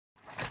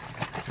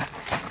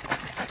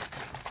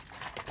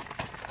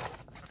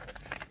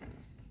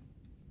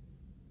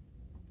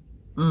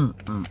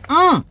And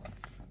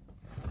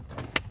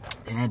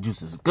that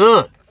juice is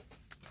good.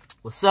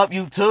 What's up,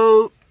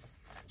 YouTube?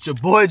 It's your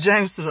boy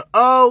James to the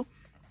O.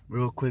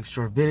 Real quick,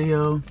 short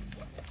video.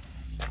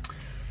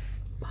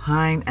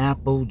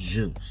 Pineapple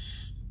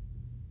juice.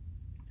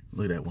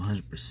 Look at that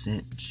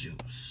 100%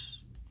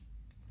 juice.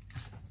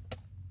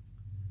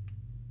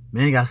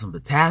 Man, got some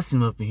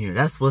potassium up in here.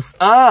 That's what's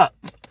up.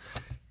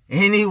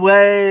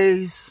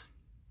 Anyways,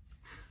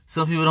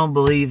 some people don't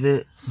believe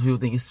it. Some people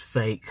think it's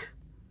fake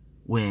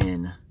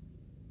when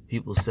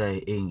people say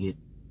it can get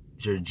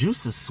your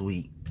juices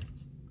sweet.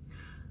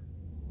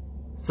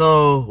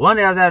 So one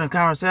day I was having a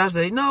conversation. I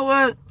said, you know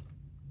what?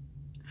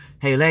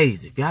 Hey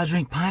ladies, if y'all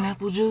drink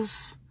pineapple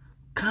juice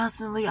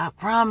constantly, I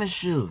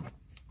promise you,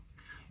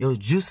 your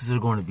juices are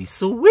going to be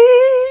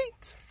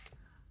sweet.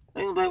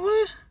 They gonna be like,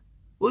 what?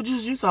 What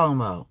juice you talking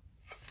about?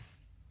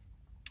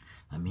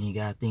 I mean, you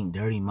gotta think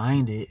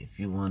dirty-minded if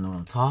you want to know what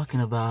I'm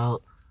talking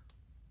about.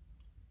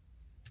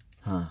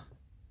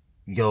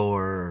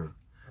 Your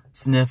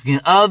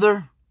significant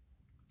other,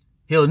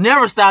 he'll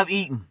never stop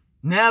eating.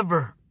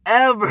 Never,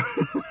 ever.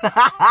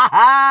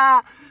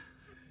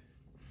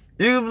 You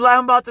can be like,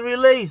 I'm about to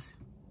release.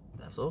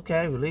 That's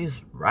okay.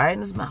 Release right in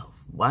his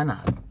mouth. Why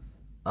not?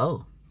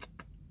 Oh.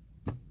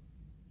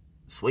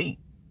 Sweet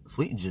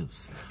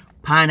juice.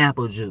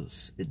 Pineapple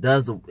juice. It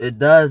does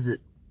the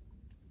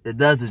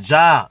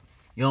job.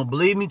 You don't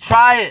believe me?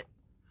 Try it.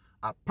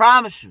 I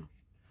promise you.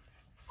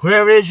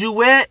 Whoever it is you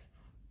with,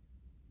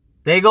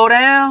 they go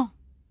down,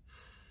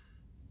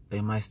 they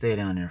might stay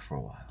down there for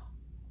a while.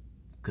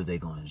 Because they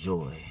going to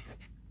enjoy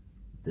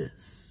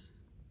this.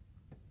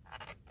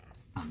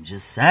 I'm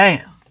just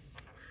saying.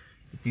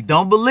 If you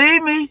don't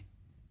believe me,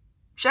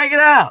 check it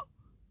out.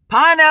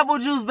 Pineapple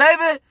juice,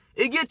 baby.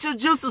 It gets your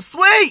juices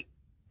sweet.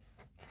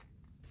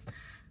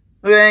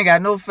 Look, it ain't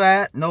got no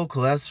fat, no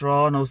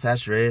cholesterol, no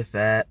saturated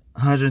fat,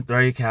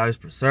 130 calories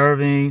per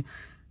serving,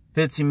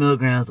 15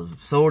 milligrams of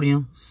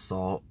sodium,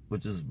 salt,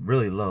 which is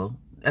really low.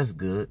 That's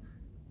good.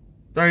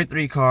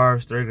 33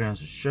 carbs, 30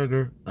 grams of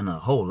sugar, and a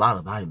whole lot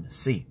of vitamin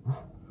C. Ooh,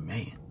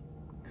 man.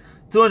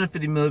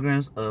 250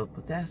 milligrams of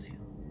potassium.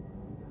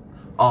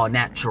 All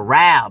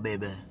natural,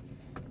 baby.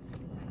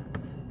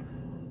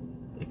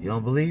 If you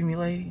don't believe me,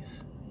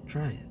 ladies,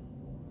 try it.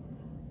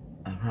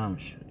 I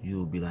promise you, you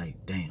will be like,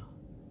 damn.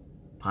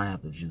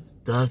 Pineapple juice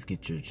does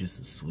get your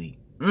juices sweet.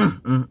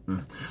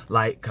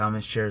 Like,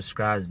 comment, share,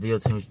 subscribe this video.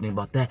 Tell me what you think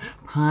about that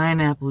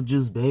pineapple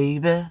juice,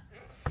 baby.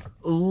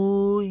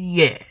 Ooh,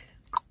 yeah.